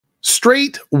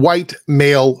Straight white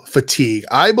male fatigue.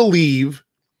 I believe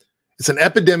it's an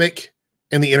epidemic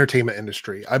in the entertainment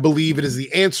industry. I believe it is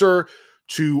the answer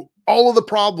to all of the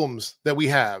problems that we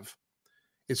have.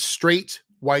 It's straight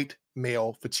white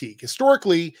male fatigue.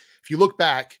 Historically, if you look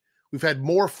back, we've had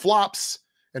more flops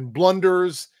and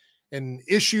blunders and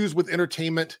issues with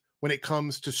entertainment when it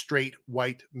comes to straight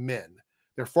white men.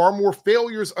 There are far more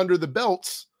failures under the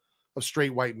belts of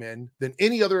straight white men than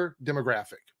any other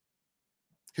demographic,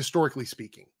 historically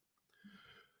speaking.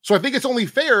 So I think it's only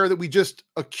fair that we just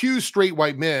accuse straight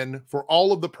white men for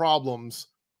all of the problems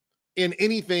in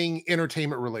anything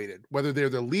entertainment related, whether they're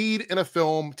the lead in a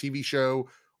film, TV show,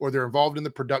 or they're involved in the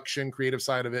production, creative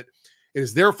side of it. It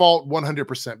is their fault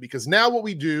 100%, because now what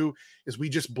we do is we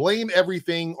just blame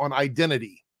everything on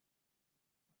identity.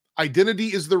 Identity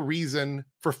is the reason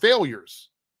for failures,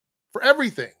 for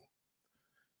everything.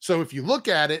 So if you look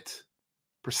at it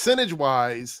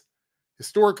percentage-wise,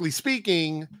 historically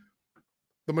speaking,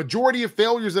 the majority of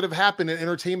failures that have happened in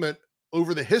entertainment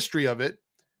over the history of it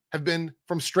have been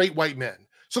from straight white men.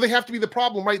 So they have to be the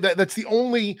problem, right? That's the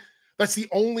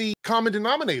only common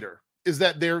denominator, is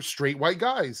that they're straight white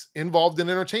guys involved in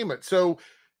entertainment. So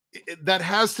that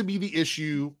has to be the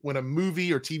issue when a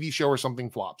movie or TV show or something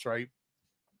flops, right?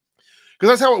 Because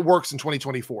that's how it works in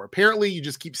 2024. Apparently, you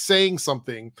just keep saying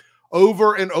something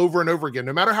over and over and over again,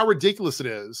 no matter how ridiculous it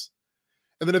is.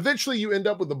 And then eventually you end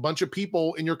up with a bunch of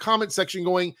people in your comment section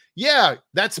going, yeah,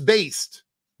 that's based.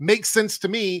 Makes sense to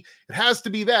me. It has to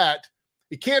be that.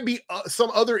 It can't be some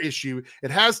other issue.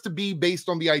 It has to be based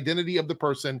on the identity of the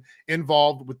person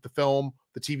involved with the film,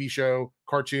 the TV show,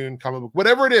 cartoon, comic book,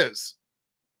 whatever it is.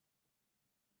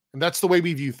 And that's the way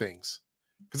we view things.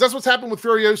 Because that's what's happened with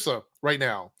Furiosa right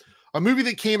now. A movie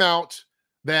that came out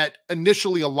that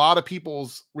initially a lot of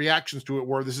people's reactions to it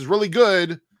were, this is really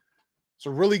good. It's a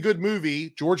really good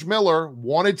movie. George Miller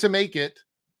wanted to make it.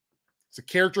 It's a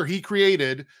character he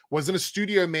created. Wasn't a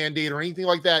studio mandate or anything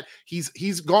like that.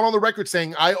 He's gone on the record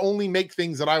saying, I only make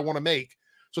things that I want to make.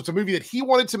 So it's a movie that he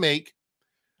wanted to make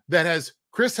that has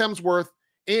Chris Hemsworth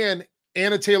and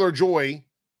Anna Taylor-Joy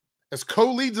as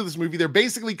co-leads of this movie. They're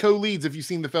basically co-leads if you've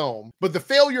seen the film. But the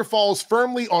failure falls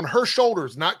firmly on her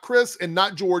shoulders, not Chris and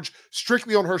not George,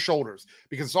 strictly on her shoulders.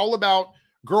 Because it's all about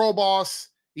girl boss,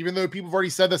 even though people have already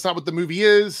said that's not what the movie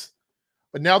is.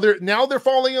 But now they're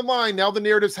falling in line. Now the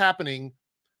narrative's happening.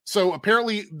 So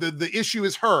apparently the issue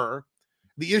is her.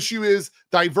 The issue is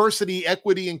diversity,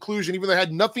 equity, inclusion, even though it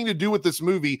had nothing to do with this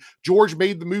movie. George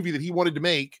made the movie that he wanted to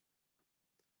make.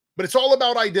 But it's all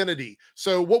about identity.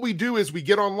 So what we do is we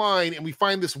get online and we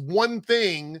find this one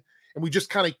thing and we just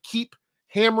kind of keep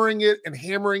hammering it and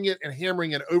hammering it and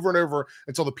hammering it over and over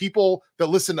until the people that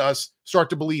listen to us start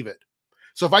to believe it.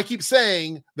 So if I keep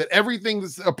saying that everything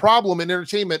that's a problem in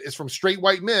entertainment is from straight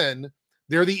white men,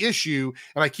 they're the issue,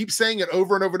 and I keep saying it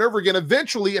over and over and over again,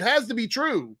 eventually it has to be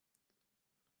true.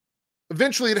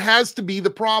 Eventually it has to be the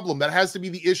problem. That has to be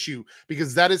the issue,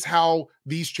 because that is how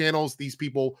these channels, these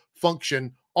people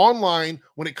function online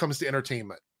when it comes to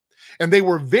entertainment. And they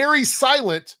were very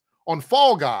silent on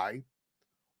Fall Guy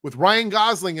with Ryan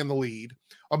Gosling in the lead,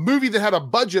 a movie that had a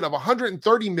budget of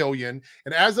 $130 million.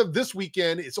 And as of this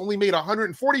weekend, it's only made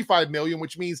 $145 million,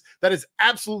 which means that is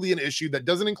absolutely an issue. That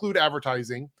doesn't include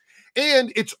advertising.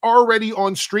 And it's already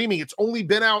on streaming. It's only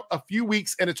been out a few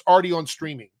weeks and it's already on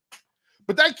streaming.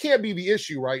 But that can't be the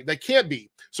issue, right? That can't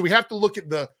be. So we have to look at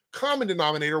the common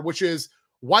denominator, which is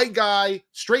white guy,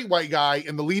 straight white guy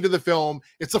in the lead of the film.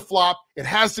 It's a flop. It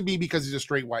has to be because he's a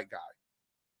straight white guy.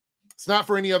 It's not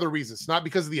for any other reason. It's not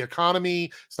because of the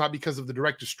economy. It's not because of the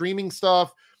direct-to-streaming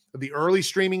stuff, the early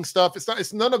streaming stuff.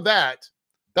 It's none of that.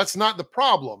 That's not the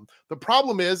problem. The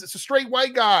problem is it's a straight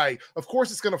white guy. Of course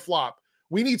it's going to flop.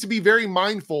 We need to be very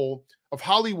mindful of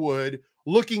Hollywood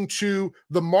looking to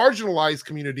the marginalized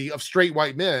community of straight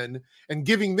white men and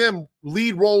giving them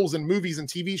lead roles in movies and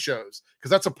TV shows,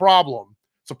 because that's a problem.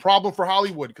 It's a problem for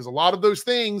Hollywood because a lot of those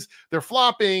things, they're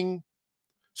flopping.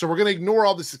 So we're going to ignore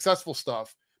all the successful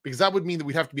stuff, because that would mean that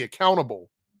we'd have to be accountable.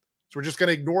 So we're just going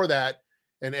to ignore that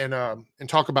and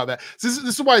talk about that. So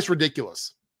this is why it's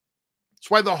ridiculous. It's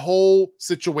why the whole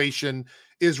situation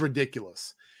is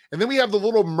ridiculous. And then we have the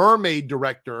Little Mermaid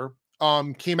director,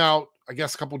 came out, I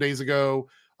guess, a couple days ago,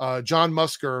 John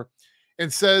Musker,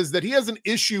 and says that he has an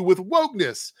issue with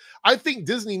wokeness. I think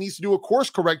Disney needs to do a course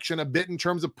correction a bit in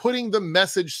terms of putting the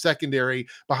message secondary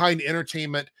behind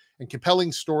entertainment and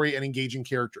compelling story and engaging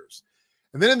characters.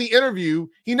 And then in the interview,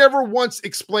 he never once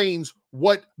explains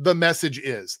what the message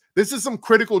is. This is some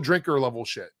critical drinker level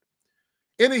shit.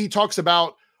 In it, he talks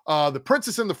about The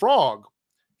Princess and the Frog.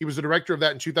 He was the director of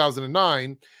that in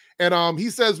 2009. And he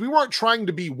says, we weren't trying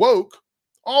to be woke.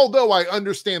 Although I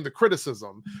understand the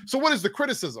criticism. So what is the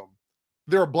criticism?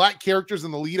 There are black characters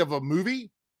in the lead of a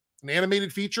movie, an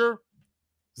animated feature.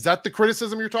 Is that the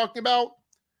criticism you're talking about?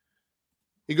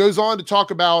 He goes on to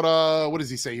talk about, what does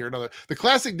he say here? The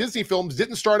classic Disney films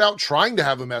didn't start out trying to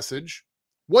have a message.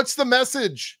 What's the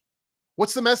message?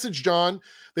 What's the message, John?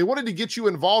 They wanted to get you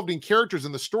involved in characters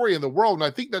in the story and the world, and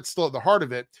I think that's still at the heart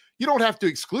of it. You don't have to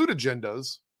exclude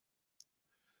agendas.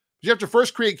 You have to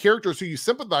first create characters who you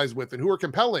sympathize with and who are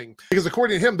compelling, because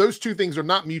according to him, those two things are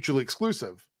not mutually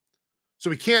exclusive. So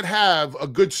we can't have a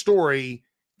good story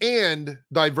and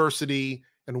diversity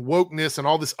and wokeness and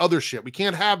all this other shit. We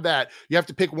can't have that. You have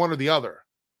to pick one or the other.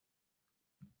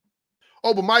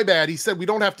 Oh, but my bad. He said we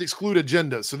don't have to exclude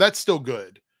agendas. So that's still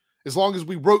good. As long as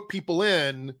we rope people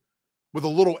in with a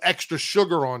little extra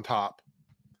sugar on top.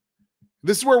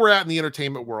 This is where we're at in the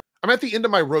entertainment world. I'm at the end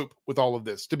of my rope with all of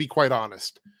this, to be quite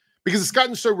honest, because it's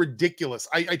gotten so ridiculous.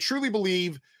 I truly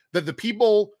believe that the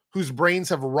people whose brains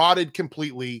have rotted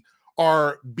completely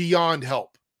are beyond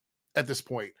help at this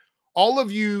point. All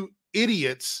of you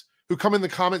idiots who come in the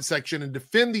comment section and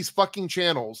defend these fucking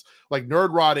channels like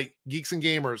Nerdrotic, Geeks and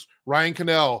Gamers, Ryan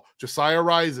Cannell, Josiah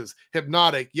Rises,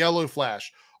 Hypnotic, Yellow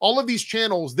Flash, all of these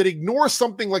channels that ignore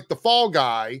something like the Fall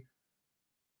Guy,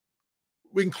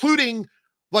 including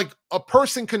like a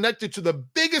person connected to the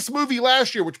biggest movie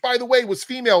last year, which by the way was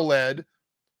female-led,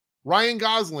 Ryan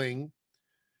Gosling.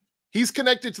 He's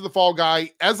connected to the Fall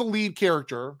Guy as a lead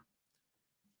character.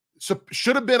 So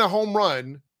should have been a home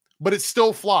run, but it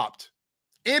still flopped.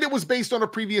 And it was based on a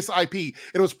previous IP.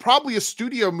 It was probably a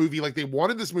studio movie, like they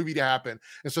wanted this movie to happen.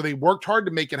 And so they worked hard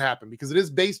to make it happen because it is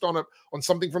based on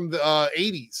something from the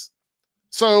 80s.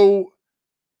 So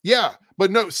yeah,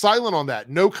 but no, silent on that.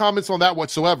 No comments on that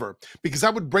whatsoever, because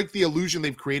that would break the illusion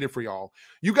they've created for y'all.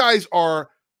 You guys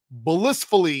are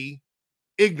blissfully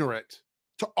ignorant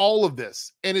to all of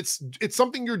this. And it's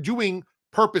something you're doing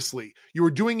purposely. You are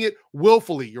doing it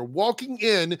willfully. You're walking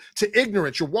in to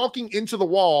ignorance. You're walking into the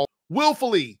wall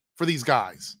willfully for these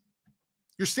guys.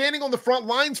 You're standing on the front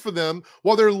lines for them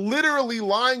while they're literally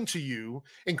lying to you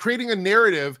and creating a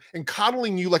narrative and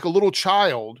coddling you like a little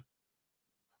child.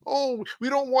 Oh, we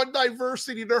don't want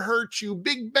diversity to hurt you.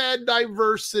 Big bad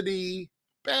diversity.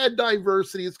 Bad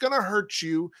diversity. It's going to hurt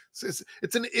you.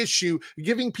 It's an issue.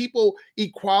 Giving people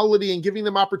equality and giving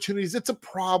them opportunities. It's a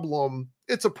problem.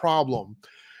 It's a problem.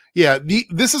 Yeah,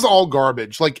 this is all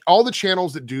garbage. Like all the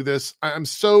channels that do this, I'm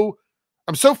so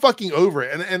fucking over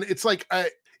it. And it's like,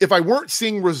 if I weren't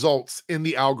seeing results in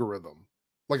the algorithm,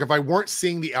 like if I weren't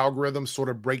seeing the algorithm sort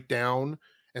of break down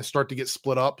and start to get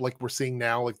split up like we're seeing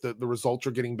now, like the results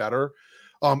are getting better.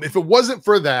 If it wasn't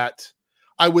for that,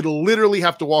 I would literally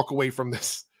have to walk away from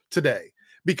this today,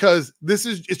 because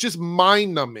it's just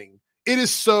mind numbing. It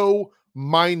is so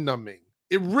mind numbing.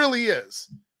 It really is.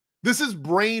 This is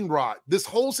brain rot. This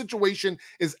whole situation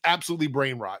is absolutely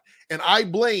brain rot. And I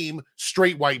blame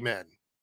straight white men.